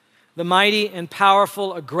 The mighty and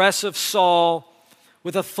powerful, aggressive Saul,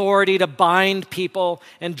 with authority to bind people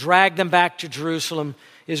and drag them back to Jerusalem,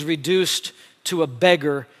 is reduced to a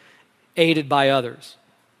beggar aided by others.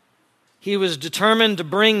 He was determined to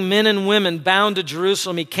bring men and women bound to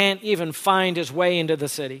Jerusalem. He can't even find his way into the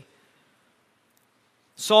city.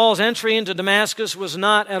 Saul's entry into Damascus was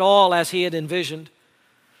not at all as he had envisioned.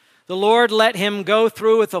 The Lord let him go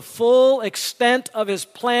through with the full extent of his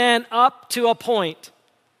plan up to a point.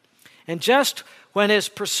 And just when his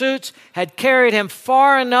pursuits had carried him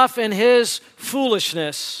far enough in his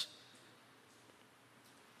foolishness,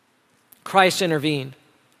 Christ intervened.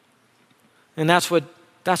 And that's what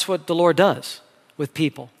the Lord does with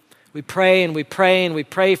people. We pray and we pray and we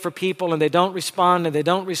pray for people, and they don't respond and they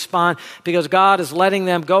don't respond because God is letting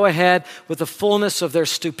them go ahead with the fullness of their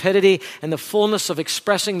stupidity and the fullness of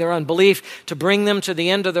expressing their unbelief to bring them to the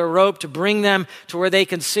end of their rope, to bring them to where they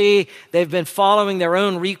can see they've been following their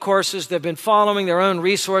own recourses, they've been following their own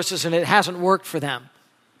resources, and it hasn't worked for them.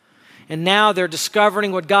 And now they're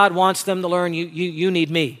discovering what God wants them to learn. You need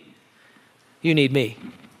me. You need me.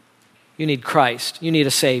 You need Christ. You need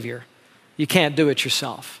a Savior. You can't do it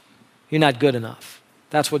yourself. You're not good enough.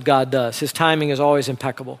 That's what God does. His timing is always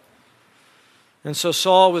impeccable. And so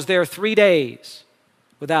Saul was there 3 days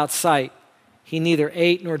without sight. he neither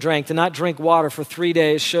ate nor drank. To not drink water for 3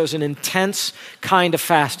 days shows an intense kind of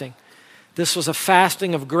fasting. This was a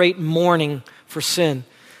fasting of great mourning for sin.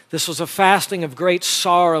 This was a fasting of great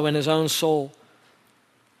sorrow in his own soul.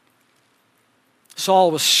 Saul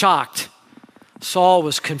was shocked. Saul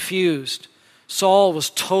was confused. Saul was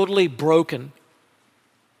totally broken.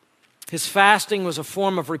 His fasting was a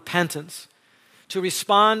form of repentance. To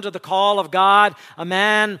respond to the call of God, a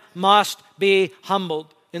man must be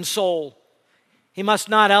humbled in soul. He must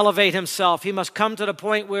not elevate himself. He must come to the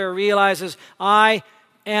point where he realizes, I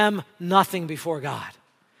am nothing before God.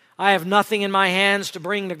 I have nothing in my hands to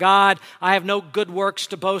bring to God. I have no good works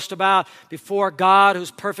to boast about. Before God,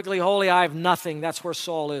 who's perfectly holy, I have nothing. That's where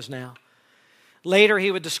Saul is now. Later,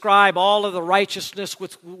 he would describe all of the righteousness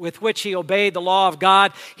with which he obeyed the law of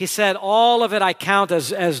God. He said, all of it I count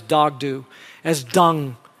as dog do, as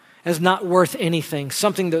dung, as not worth anything,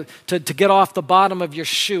 something to get off the bottom of your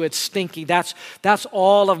shoe. It's stinky. That's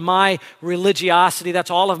all of my religiosity. That's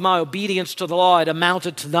all of my obedience to the law. It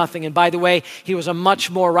amounted to nothing. And by the way, he was a much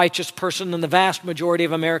more righteous person than the vast majority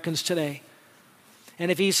of Americans today. And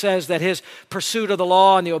if he says that his pursuit of the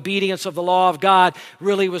law and the obedience of the law of God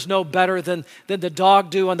really was no better than the dog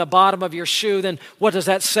do on the bottom of your shoe, then what does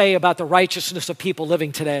that say about the righteousness of people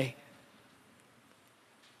living today?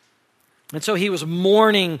 And so he was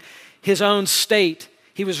mourning his own state.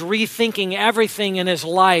 He was rethinking everything in his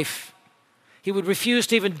life. He would refuse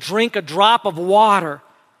to even drink a drop of water.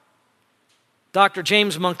 Dr.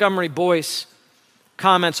 James Montgomery Boyce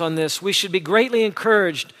comments on this. We should be greatly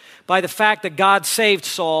encouraged by the fact that God saved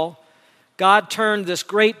Saul. God turned this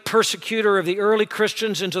great persecutor of the early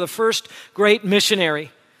Christians into the first great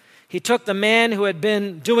missionary. He took the man who had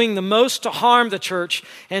been doing the most to harm the church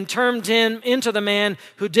and turned him into the man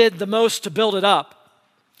who did the most to build it up.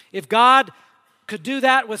 If God could do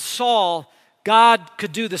that with Saul, God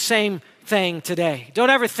could do the same thing today.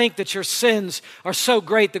 Don't ever think that your sins are so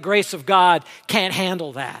great the grace of God can't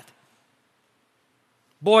handle that.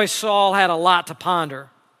 Boy, Saul had a lot to ponder.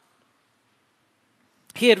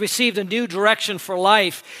 He had received a new direction for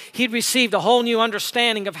life. He'd received a whole new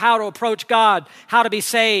understanding of how to approach God, how to be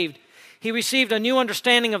saved. He received a new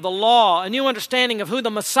understanding of the law, a new understanding of who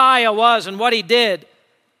the Messiah was and what he did.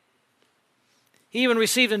 He even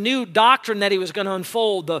received a new doctrine that he was going to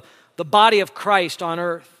unfold, the body of Christ on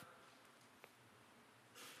earth.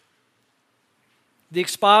 The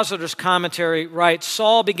expositor's commentary writes,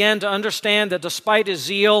 Saul began to understand that despite his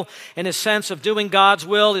zeal and his sense of doing God's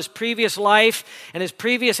will, his previous life and his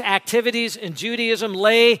previous activities in Judaism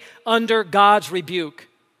lay under God's rebuke.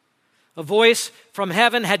 A voice from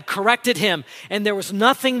heaven had corrected him, and there was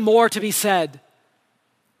nothing more to be said.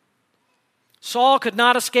 Saul could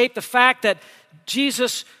not escape the fact that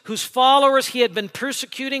Jesus, whose followers he had been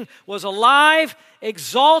persecuting, was alive,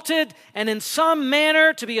 exalted, and in some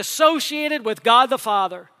manner to be associated with God the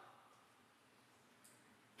Father.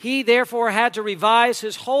 He therefore had to revise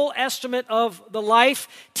his whole estimate of the life,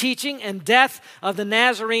 teaching, and death of the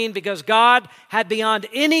Nazarene because God had beyond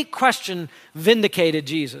any question vindicated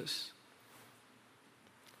Jesus.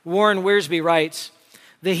 Warren Wiersbe writes,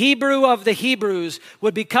 the Hebrew of the Hebrews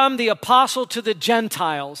would become the apostle to the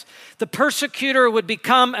Gentiles. The persecutor would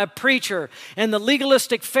become a preacher, and the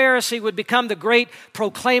legalistic Pharisee would become the great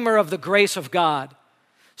proclaimer of the grace of God.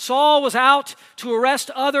 Saul was out to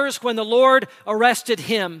arrest others when the Lord arrested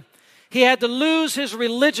him. He had to lose his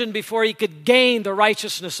religion before he could gain the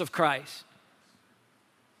righteousness of Christ.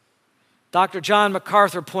 Dr. John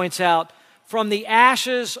MacArthur points out, from the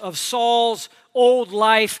ashes of Saul's old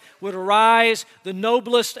life would arise the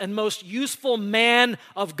noblest and most useful man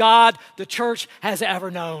of God the church has ever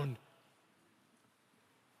known.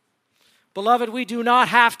 Beloved, we do not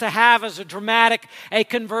have to have as dramatic a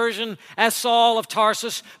conversion as Saul of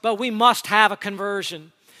Tarsus, but we must have a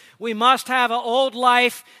conversion. We must have an old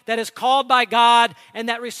life that is called by God and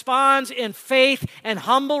that responds in faith and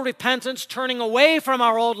humble repentance, turning away from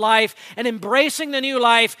our old life and embracing the new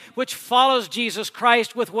life which follows Jesus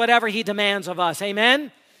Christ with whatever he demands of us.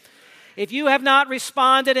 Amen? If you have not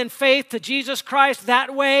responded in faith to Jesus Christ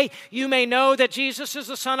that way, you may know that Jesus is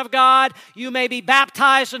the Son of God. You may be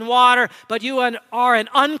baptized in water, but you are an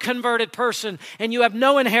unconverted person and you have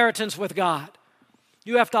no inheritance with God.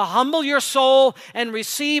 You have to humble your soul and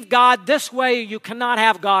receive God this way. You cannot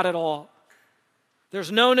have God at all.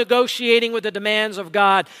 There's no negotiating with the demands of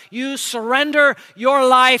God. You surrender your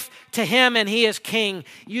life to him and he is king.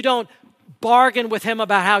 You don't bargain with him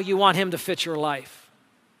about how you want him to fit your life.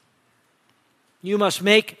 You must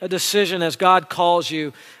make a decision as God calls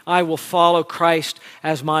you. I will follow Christ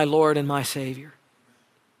as my Lord and my Savior.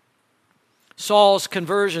 Saul's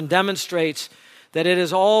conversion demonstrates that it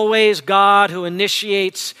is always God who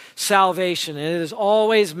initiates salvation, and it is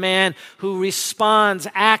always man who responds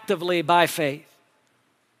actively by faith.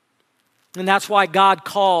 And that's why God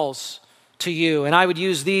calls to you. And I would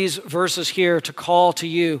use these verses here to call to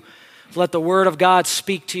you. Let the word of God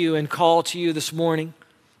speak to you and call to you this morning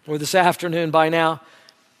or this afternoon by now.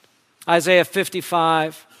 Isaiah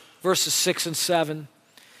 55, verses 6 and 7.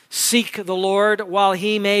 Seek the Lord while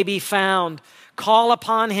he may be found. Call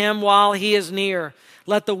upon him while he is near.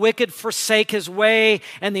 Let the wicked forsake his way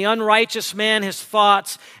and the unrighteous man his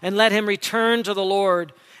thoughts, and let him return to the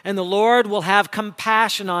Lord. And the Lord will have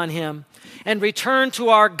compassion on him and return to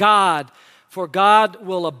our God, for God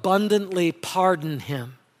will abundantly pardon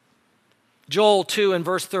him. Joel 2 and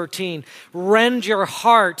verse 13, rend your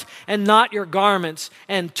heart and not your garments,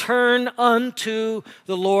 and turn unto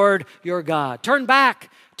the Lord your God. Turn back,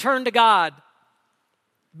 turn to God.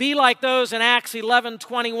 Be like those in Acts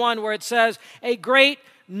 11:21 where it says, a great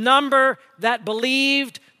number that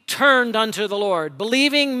believed turned unto the Lord.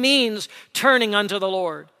 Believing means turning unto the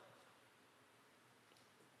Lord.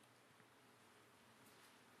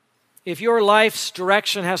 If your life's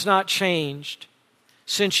direction has not changed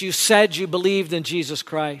since you said you believed in Jesus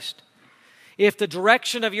Christ, if the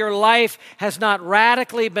direction of your life has not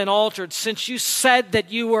radically been altered since you said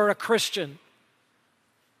that you were a Christian,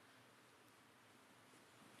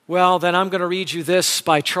 well, then I'm going to read you this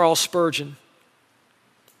by Charles Spurgeon.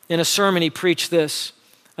 In a sermon, he preached this.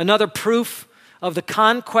 Another proof of the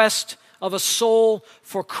conquest of a soul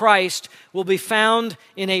for Christ will be found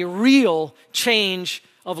in a real change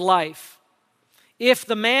of life. If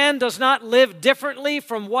the man does not live differently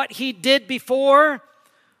from what he did before,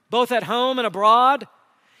 both at home and abroad,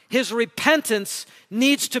 his repentance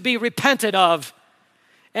needs to be repented of,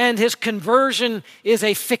 and his conversion is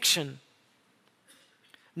a fiction.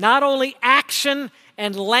 Not only action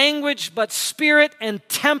and language, but spirit and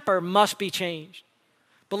temper must be changed.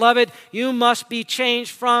 Beloved, you must be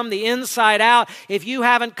changed from the inside out. If you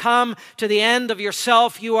haven't come to the end of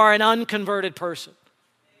yourself, you are an unconverted person.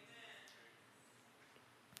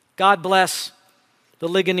 God bless the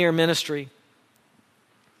Ligonier ministry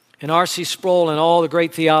and R.C. Sproul and all the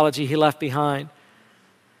great theology he left behind.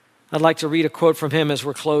 I'd like to read a quote from him as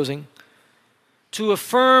we're closing. To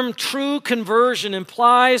affirm true conversion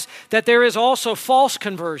implies that there is also false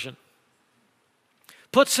conversion.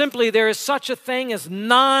 Put simply, there is such a thing as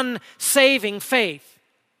non-saving faith.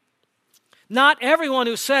 Not everyone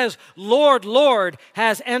who says, Lord, Lord,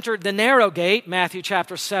 has entered the narrow gate, Matthew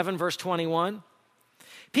chapter 7, verse 21.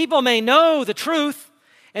 People may know the truth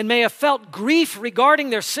and may have felt grief regarding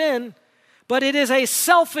their sin, but it is a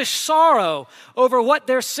selfish sorrow over what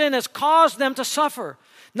their sin has caused them to suffer,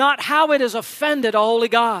 not how it has offended a holy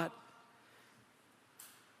God.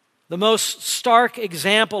 The most stark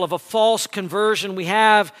example of a false conversion we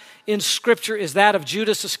have in Scripture is that of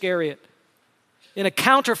Judas Iscariot. In a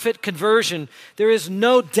counterfeit conversion, there is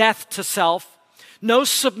no death to self, no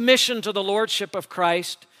submission to the lordship of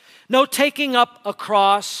Christ, no taking up a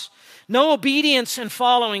cross, no obedience in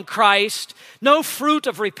following Christ, no fruit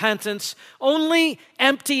of repentance, only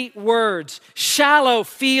empty words, shallow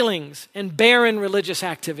feelings, and barren religious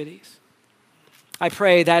activities. I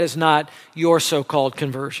pray that is not your so-called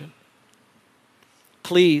conversion.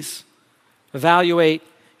 Please evaluate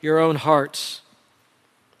your own hearts.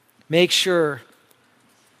 Make sure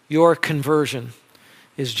your conversion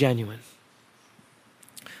is genuine.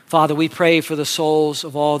 Father, we pray for the souls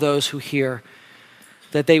of all those who hear,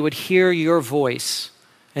 that they would hear your voice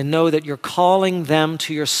and know that you're calling them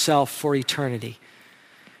to yourself for eternity,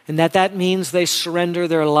 and that means they surrender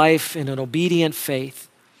their life in an obedient faith,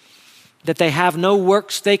 that they have no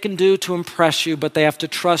works they can do to impress you, but they have to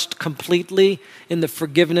trust completely in the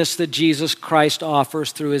forgiveness that Jesus Christ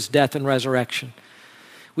offers through his death and resurrection.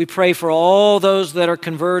 We pray for all those that are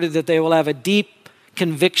converted that they will have a deep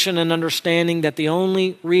conviction and understanding that the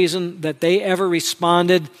only reason that they ever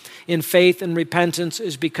responded in faith and repentance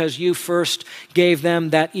is because you first gave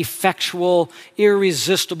them that effectual,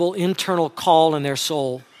 irresistible internal call in their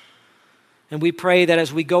soul. And we pray that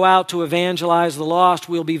as we go out to evangelize the lost,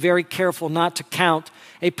 we'll be very careful not to count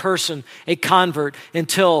a person, a convert,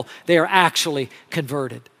 until they are actually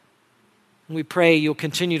converted. And we pray you'll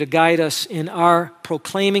continue to guide us in our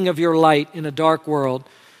proclaiming of your light in a dark world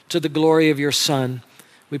to the glory of your Son.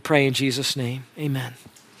 We pray in Jesus' name. Amen.